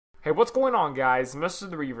Hey, what's going on, guys?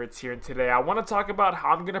 MrTheRevertz here, and today I want to talk about how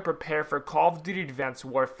I'm going to prepare for Call of Duty Advanced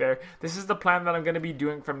Warfare. This is the plan that I'm going to be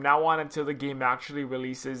doing from now on until the game actually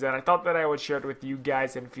releases, and I thought that I would share it with you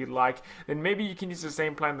guys, and if you'd like, then maybe you can use the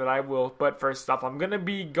same plan that I will. But first off, I'm going to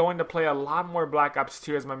be going to play a lot more Black Ops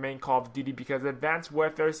 2 as my main Call of Duty because Advanced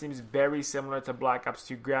Warfare seems very similar to Black Ops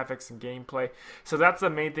 2 graphics and gameplay. So that's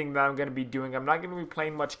the main thing that I'm going to be doing. I'm not going to be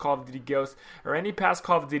playing much Call of Duty Ghosts or any past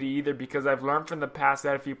Call of Duty either, because I've learned from the past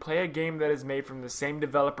that if you play a game that is made from the same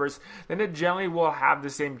developers, then it generally will have the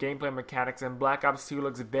same gameplay mechanics, and Black Ops 2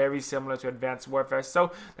 looks very similar to Advanced Warfare,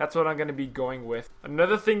 so that's what I'm going to be going with.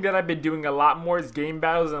 Another thing that I've been doing a lot more is game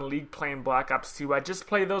battles and League playing Black Ops 2. I just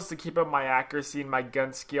play those to keep up my accuracy and my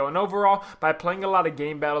gun skill, and overall, by playing a lot of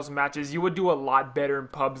game battles matches, you would do a lot better in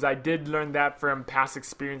pubs. I did learn that from past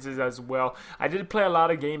experiences as well. I did play a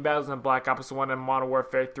lot of game battles in Black Ops 1 and Modern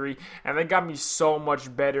Warfare 3, and they got me so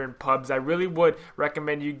much better in pubs. I really would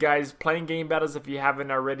recommend you guys playing game battles if you haven't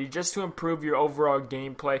already, just to improve your overall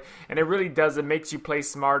gameplay, and it really does. It makes you play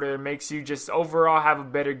smarter. It makes you just overall have a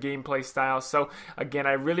better gameplay style. So again,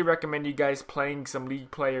 I really recommend you guys playing some League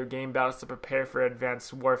play or game battles to prepare for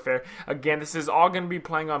Advanced Warfare. Again, this is all going to be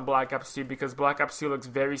playing on Black Ops 2 because Black Ops 2 looks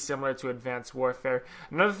very similar to Advanced Warfare.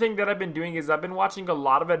 Another thing that I've been doing is I've been watching a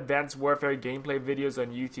lot of Advanced Warfare gameplay videos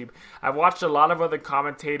on YouTube. I've watched a lot of other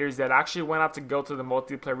commentators that actually went out to go to the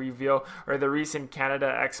multiplayer reveal or the recent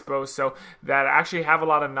Canada Expo, so that actually have a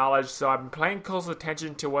lot of knowledge. So I'm paying close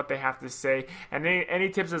attention to what they have to say, and any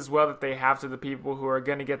tips as well that they have to the people who are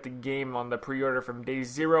going to get the game on the pre-order from day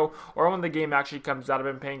 0 or when the game actually comes out. I've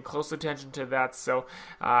been paying close attention to that, so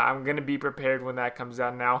I'm going to be prepared when that comes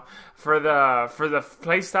out. Now for the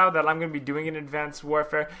playstyle that I'm going to be doing in Advanced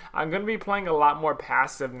Warfare, I'm going to be playing a lot more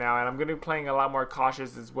passive now, and I'm going to be playing a lot more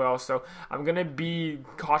cautious as well. So I'm going to be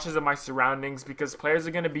cautious of my surroundings because players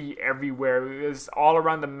are going to be everywhere. It's all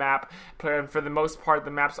around the map, and for the most part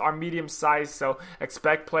the maps are medium sized, so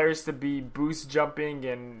expect players to be boost jumping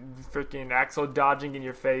and freaking axle dodging in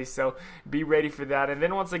your face, so be ready for that. And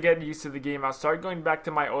then once I get used to the game, I'll start going back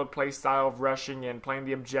to my old play style of rushing and playing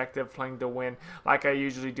the objective, playing to win like I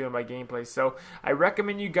usually do in my gameplay. So I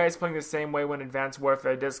recommend you guys playing the same way when Advanced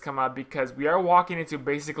Warfare does come out, because we are walking into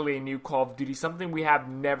basically a new Call of Duty, something we have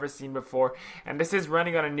never seen before, and this is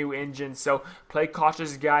running on a new engine. So play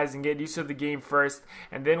cautious, guys, and get used to the game first,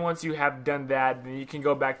 and then once you have done that, then you can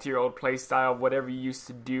go back to your old play style of whatever you used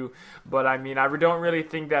to do. But I mean, I don't really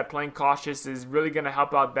think that playing cautious is really going to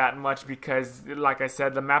help out that much, because like I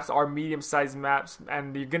said, the maps are medium sized maps,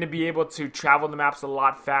 and you're going to be able to travel the maps a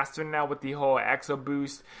lot faster now with the whole exo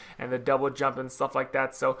boost and the double jump and stuff like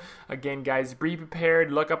that. So again, guys, be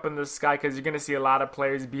prepared. Look up in the sky because you're going to see a lot of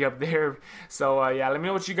players be up there. So yeah, let me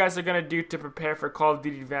know what you guys are going to do to prepare for Call of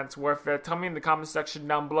Duty Advanced Warfare. Tell me in the comment section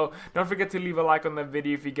down below. Don't forget to leave a like on the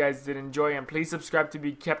video if you guys did enjoy, and please subscribe to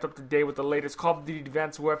be kept up to date with the latest Call of Duty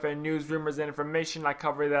Advanced Warfare news, rumors, and information. I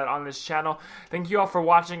cover that on this channel. Thank you all for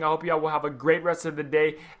watching. I hope you all will have a great rest of the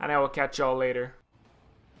day, and I will catch y'all later.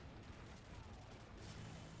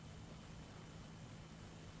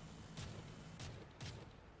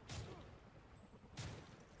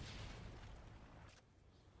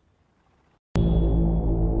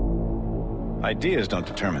 Ideas don't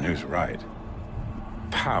determine who's right.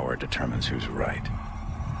 Power determines who's right.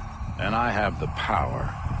 And I have the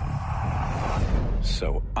power,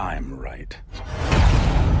 so I'm right.